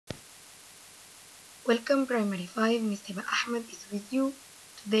Welcome Primary 5, Miss Hiba Ahmed is with you.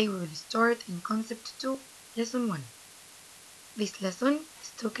 Today we will start in Concept 2, Lesson 1. This lesson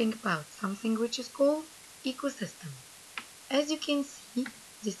is talking about something which is called ecosystem. As you can see,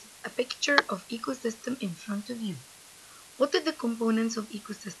 this is a picture of ecosystem in front of you. What are the components of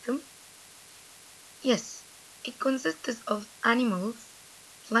ecosystem? Yes, it consists of animals,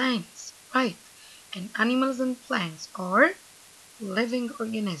 plants, right? And animals and plants are living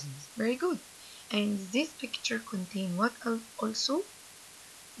organisms. Very good. And this picture contain what else also?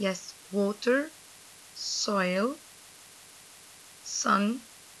 Yes, water, soil, sun,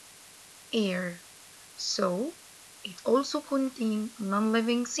 air. So it also contains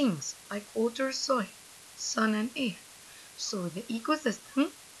non-living things like water, soil, sun, and air. So the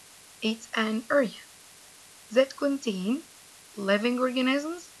ecosystem is an area that contains living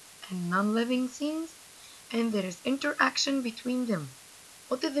organisms and non-living things, and there is interaction between them.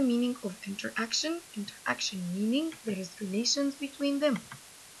 What is the meaning of interaction? Interaction meaning there is relations between them.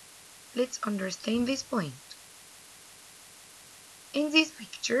 Let's understand this point. In this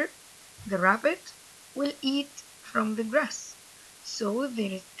picture, the rabbit will eat from the grass. So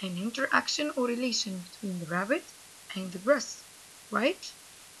there is an interaction or relation between the rabbit and the grass, right?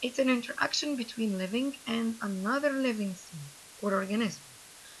 It's an interaction between living and another living thing or organism,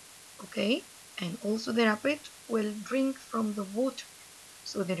 okay? And also the rabbit will drink from the water.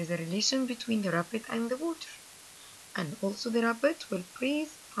 So there is a relation between the rabbit and the water. And also the rabbit will breathe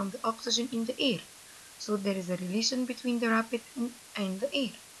from the oxygen in the air. So there is a relation between the rabbit and the air.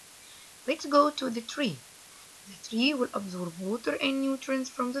 Let's go to the tree. The tree will absorb water and nutrients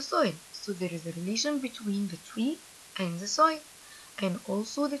from the soil. So there is a relation between the tree and the soil. And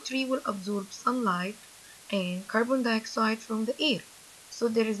also the tree will absorb sunlight and carbon dioxide from the air. So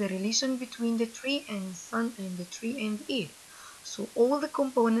there is a relation between the tree and the sun and the tree and the air. So all the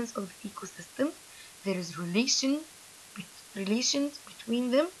components of the ecosystem, there is relations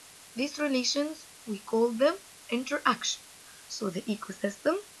between them. These relations, we call them interaction. So the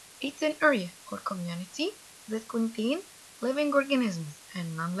ecosystem, it's an area or community that contain living organisms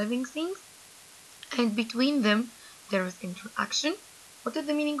and non-living things, and between them there is interaction. What is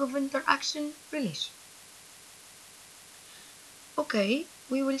the meaning of interaction? Relation. Okay,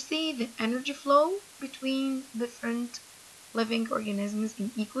 we will see the energy flow between different living organisms in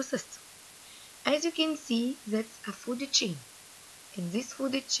ecosystem. As you can see, that's a food chain. In this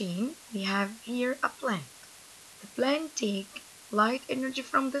food chain, we have here a plant. The plant take light energy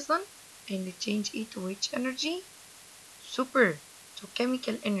from the sun and change it to which energy? Super, to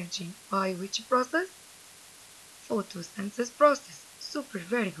chemical energy. By which process? Photosynthesis process. Super,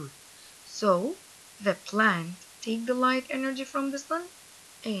 very good. So the plant take the light energy from the sun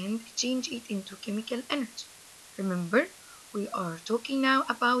and change it into chemical energy. Remember, we are talking now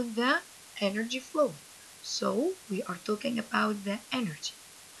about the energy flow. So we are talking about the energy.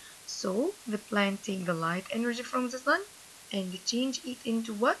 So the plant take the light energy from the sun and change it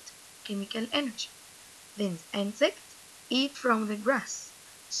into what? Chemical energy. Then the insect eat from the grass.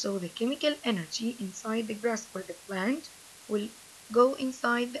 So the chemical energy inside the grass or the plant will go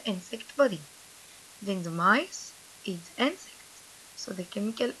inside the insect body. Then the mice eat the insect. So the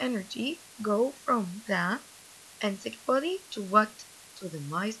chemical energy go from the insect body to what? To the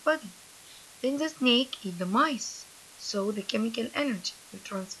mice body. Then the snake eat the mice. So the chemical energy will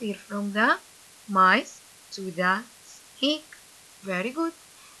transfer from the mice to the snake. Very good.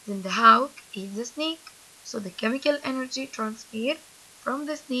 Then the hawk eats the snake. So the chemical energy transfer from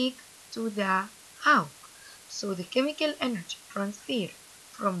the snake to the hawk. So the chemical energy transfer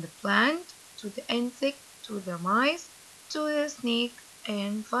from the plant to the insect to the mice to the snake,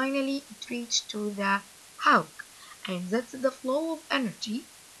 and finally it reached to the hawk. And that's the flow of energy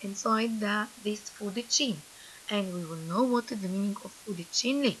inside this food chain. And we will know what is the meaning of food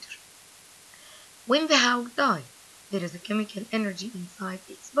chain later. When the hawk dies, there is a chemical energy inside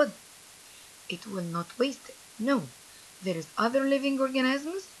its body. It will not waste it. No, there is other living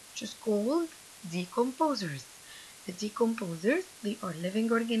organisms which is called decomposers. The decomposers, they are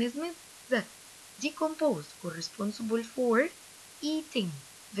living organisms that decompose or responsible for eating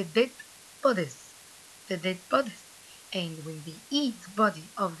the dead bodies. The dead bodies. And when they eat the body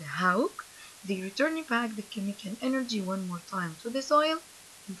of the hawk, they return back the chemical energy one more time to the soil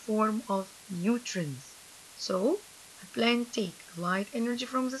in form of nutrients. So the plant take the light energy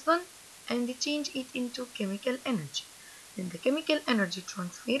from the sun and they change it into chemical energy. Then the chemical energy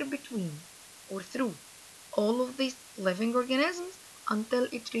transfer between or through all of these living organisms until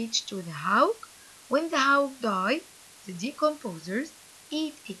it reached to the hawk. When the hawk died, the decomposers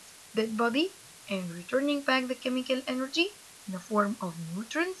eat its dead body and returning back the chemical energy in the form of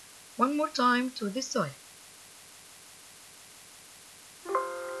nutrients one more time to the soil.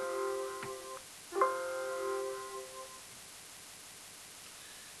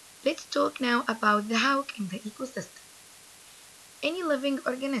 Let's talk now about the hawk in the ecosystem. Any living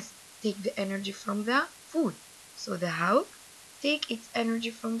organism take the energy from the food. So the hawk take its energy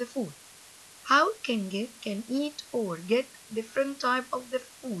from the food. Hawk can eat or get different type of the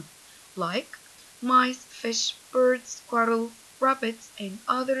food like mice, fish, birds, squirrels, rabbits, and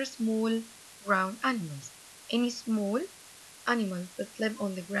other small ground animals. Any small animals that live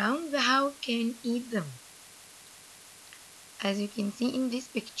on the ground, the hawk can eat them, as you can see in this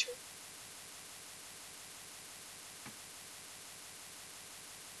picture.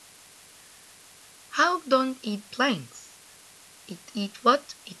 Hawk don't eat plants. It eat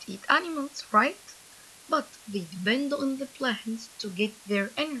what? It eat animals, right? But they depend on the plants to get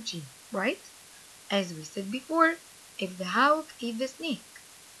their energy, right? As we said before, if the hawk eat the snake,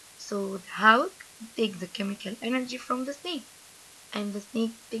 so the hawk take the chemical energy from the snake, and the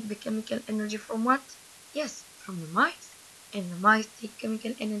snake take the chemical energy from what? Yes, from the mice, and the mice take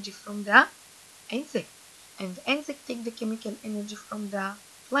chemical energy from the insect, and the insect take the chemical energy from the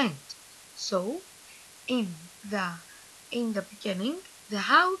plant. So in the in the beginning, the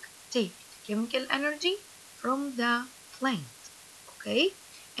hawk take the chemical energy from the plant, okay?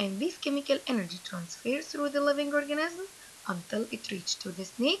 And this chemical energy transfers through the living organism until it reaches to the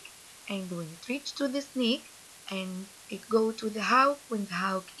snake, and when it reaches to the snake, and it go to the hawk when the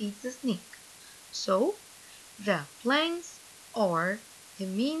hawk eats the snake. So the plants are the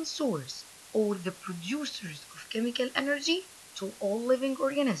main source or the producers of chemical energy to all living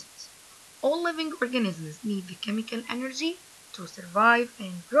organisms. All living organisms need the chemical energy to survive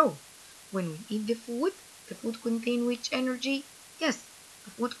and grow. When we eat the food contain which energy? Yes, the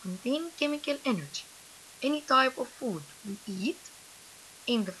food contain chemical energy. Any type of food we eat,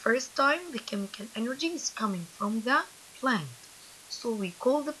 in the first time, the chemical energy is coming from the plant. So we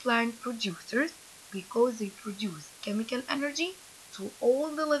call the plant producers because they produce chemical energy to all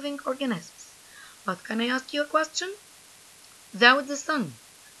the living organisms. But can I ask you a question? Without the sun,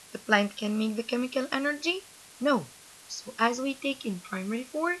 the plant can make the chemical energy? No. So as we take in primary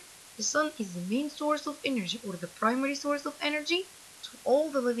form, the sun is the main source of energy or the primary source of energy to all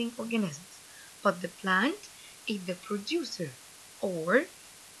the living organisms. But the plant is the producer or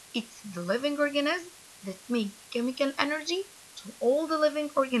it's the living organism that makes chemical energy to all the living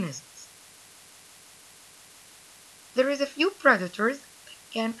organisms. There is a few predators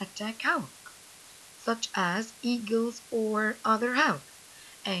that can attack hawk, such as eagles or other hawks.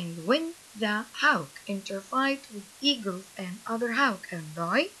 And when the hawk interfight with eagles and other hawk and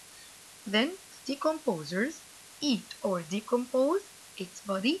die, then the decomposers eat or decompose its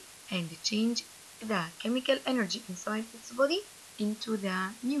body and change the chemical energy inside its body into the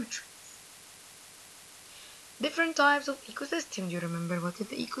nutrients. Different types of ecosystem. Do you remember what is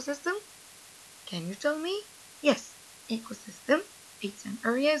the ecosystem? Can you tell me? Yes, ecosystem. It's an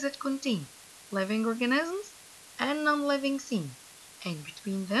area that contains living organisms and non-living things, and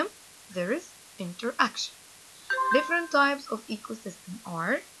between them there is interaction. Different types of ecosystem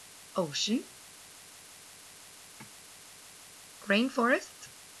are ocean, rainforest,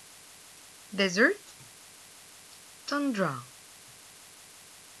 desert, tundra.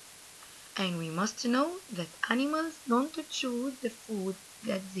 And we must know that animals don't choose the food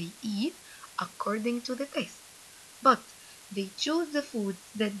that they eat according to the taste, but they choose the foods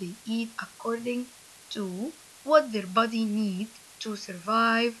that they eat according to what their body needs to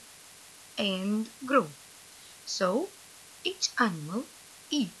survive and grow. So each animal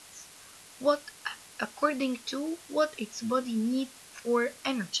eats what according to what its body needs for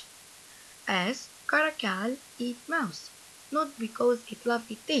energy. As caracal eat mouse, not because it loves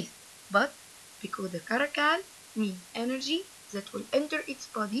its taste, but because the caracal needs energy that will enter its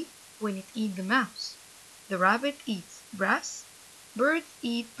body when it eats the mouse. The rabbit eats grass, birds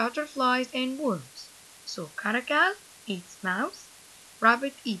eat butterflies and worms. So caracal eats mouse,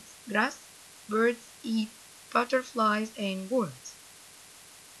 rabbit eats grass, birds eat butterflies and worms.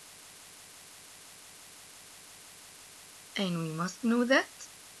 And we must know that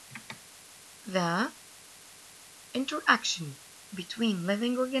the interaction between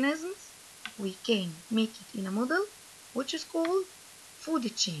living organisms, we can make it in a model which is called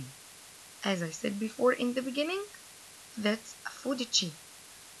food chain. As I said before in the beginning, that's a food chain.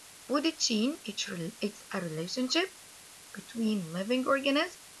 Food chain, it's a relationship between living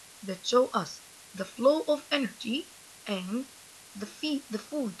organisms that show us the flow of energy and the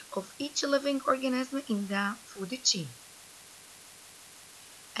food of each living organism in the food chain.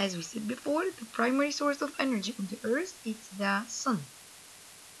 As we said before, the primary source of energy on the earth is the sun.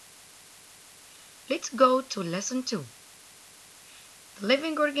 Let's go to lesson 2. The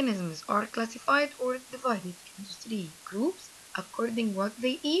living organisms are classified or divided into 3 groups according what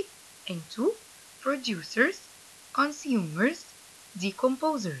they eat, into producers, consumers,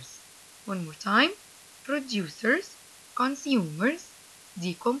 decomposers. One more time, producers, consumers,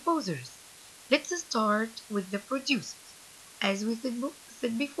 decomposers. Let's start with the producers. As we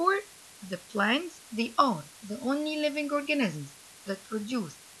said before, the plants, they are the only living organisms that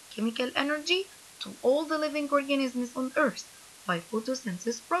produce chemical energy to all the living organisms on Earth by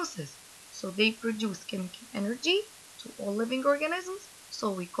photosynthesis process. So they produce chemical energy to all living organisms,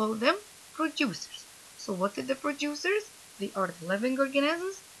 so we call them producers. So what are the producers? They are the living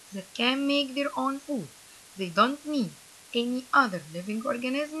organisms that can make their own food. They don't need any other living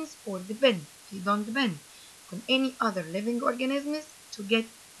organisms or they don't depend on any other living organisms to get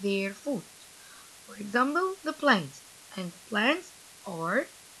their food. For example, the plants. And the plants are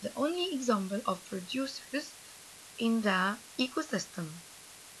the only example of producers in the ecosystem.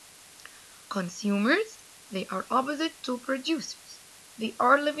 Consumers, they are opposite to producers. They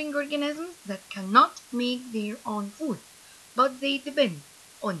are living organisms that cannot make their own food, but they depend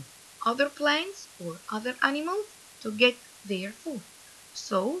on other plants or other animals to get their food.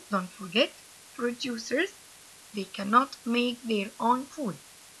 So don't forget, producers, they cannot make their own food,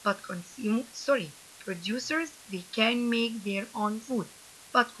 but producers, they can make their own food,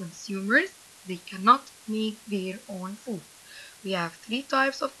 but consumers, they cannot make their own food. We have 3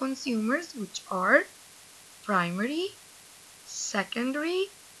 types of consumers, which are primary, secondary,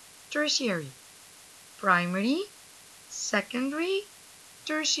 tertiary. Primary, secondary,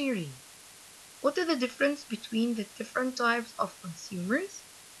 tertiary. What are the difference between the different types of consumers?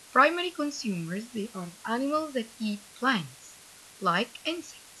 Primary consumers, they are animals that eat plants, like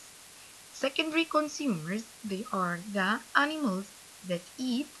insects. Secondary consumers, they are the animals that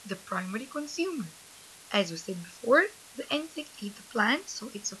eat the primary consumer. As we said before, the insect eats the plant,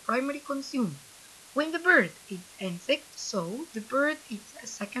 so it's a primary consumer. When the bird eats insect, so the bird is a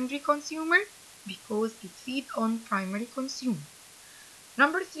secondary consumer because it feeds on primary consumer.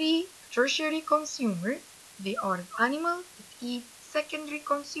 Number 3, tertiary consumer. They are animals that eat secondary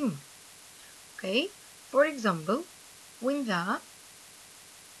consumer. Okay, for example, when the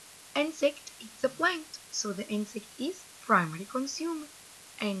insect eats a plant, so the insect is primary consumer.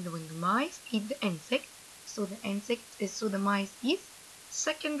 And when the mice eat the insect, so the mice is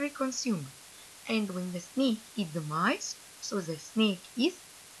secondary consumer. And when the snake eat the mice, so the snake is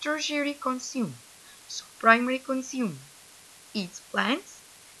tertiary consumer. So primary consumer eats plants,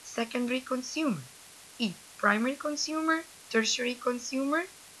 secondary consumer eats primary consumer, tertiary consumer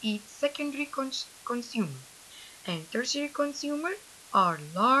eats secondary consumer. And tertiary consumer are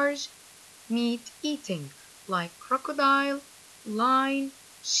large meat eating like crocodile, lion,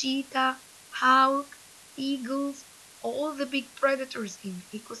 cheetah, hawk, eagles, all the big predators in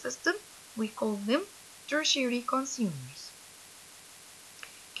the ecosystem, we call them tertiary consumers.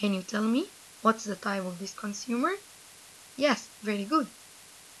 Can you tell me what's the type of this consumer? Yes, very good.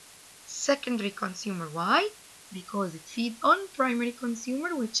 Secondary consumer. Why? Because it feeds on primary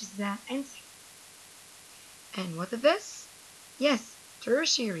consumer, which is the insect. And what is this? Yes,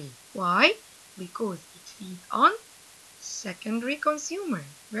 tertiary. Why? Because it feeds on secondary consumer.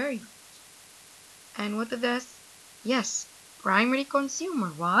 Very good. And what is this? Yes, primary consumer.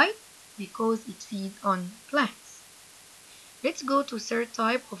 Why? Because it feeds on plants. Let's go to third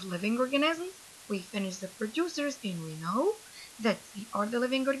type of living organisms. We finished the producers and we know that they are the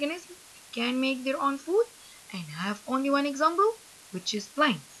living organisms that can make their own food and have only one example, which is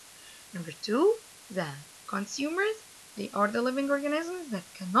plants. Number 2, the consumers. They are the living organisms that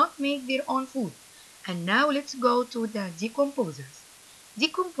cannot make their own food. And now let's go to the decomposers.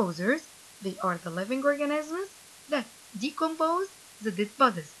 Decomposers, they are the living organisms that decompose the dead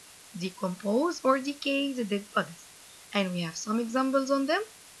bodies. Decompose or decay the dead bodies. And we have some examples on them,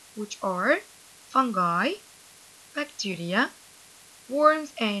 which are fungi, bacteria,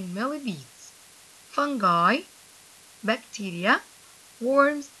 worms, and millipedes. Fungi, bacteria,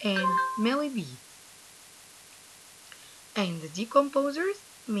 worms, and millipedes. And the decomposers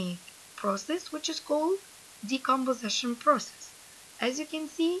make process which is called decomposition process. As you can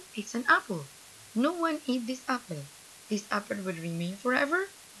see, it's an apple. No one eat this apple. This apple will remain forever?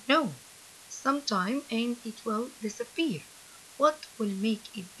 No. Sometime and it will disappear. What will make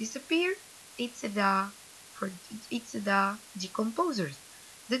it disappear? It's the it's the decomposers.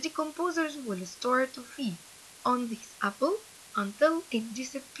 The decomposers will start to feed on this apple until it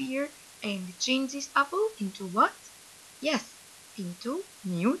disappears and change this apple into what? Yes, into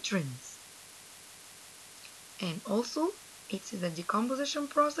nutrients. And also, it's the decomposition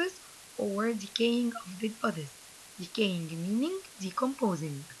process or decaying of dead bodies. Decaying meaning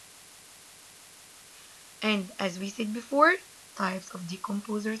decomposing. And as we said before, types of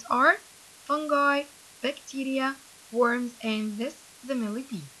decomposers are fungi, bacteria, worms, and the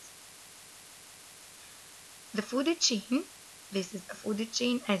millipedes. The food chain, this is a food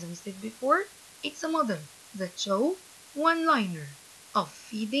chain as we said before, it's a model that show one-liner of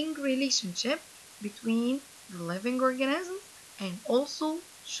feeding relationship between the living organisms and also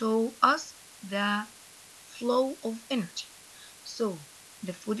show us the flow of energy. So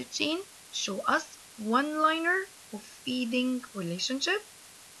the food chain show us one-liner of feeding relationship.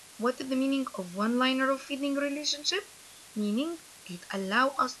 What is the meaning of one-liner of feeding relationship? Meaning it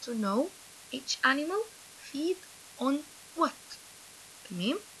allow us to know each animal feed on what.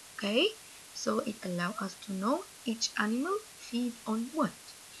 تمام? Okay? So it allow us to know each animal feed on what.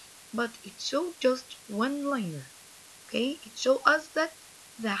 But it show just one-liner. Okay? It show us that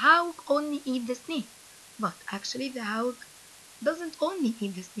the hawk only eat the snake. But actually the hawk doesn't only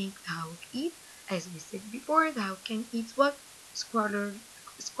eat the snake. The hawk eat, as we said before, the hawk can eat what?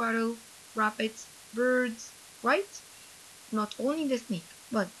 Squirrel, rabbits, birds, right? Not only the snake,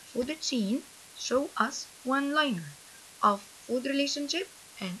 but food chain show us one-liner of food relationship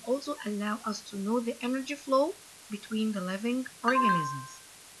and also allow us to know the energy flow between the living organisms.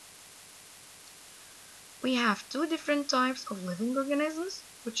 We have two different types of living organisms,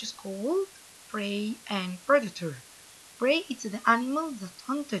 which is called prey and predator. Prey is the animal that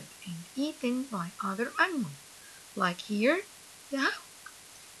hunted and eaten by other animals, like here the hawk.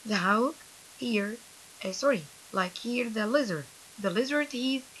 The hawk here, like here the lizard. The lizard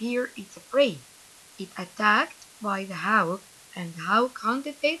is here it's a prey. It attacked by the hawk and the hawk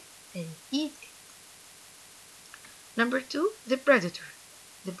hunted it and eat it. Number two, the predator.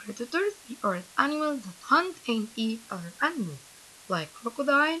 The predators are animals that hunt and eat other animals, like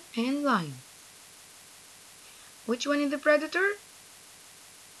crocodile and lion. Which one is the predator?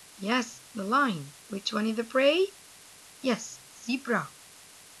 Yes, the lion. Which one is the prey? Yes, zebra.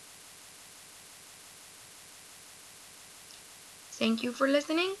 Thank you for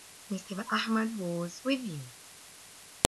listening. Miss Ahmed was with you.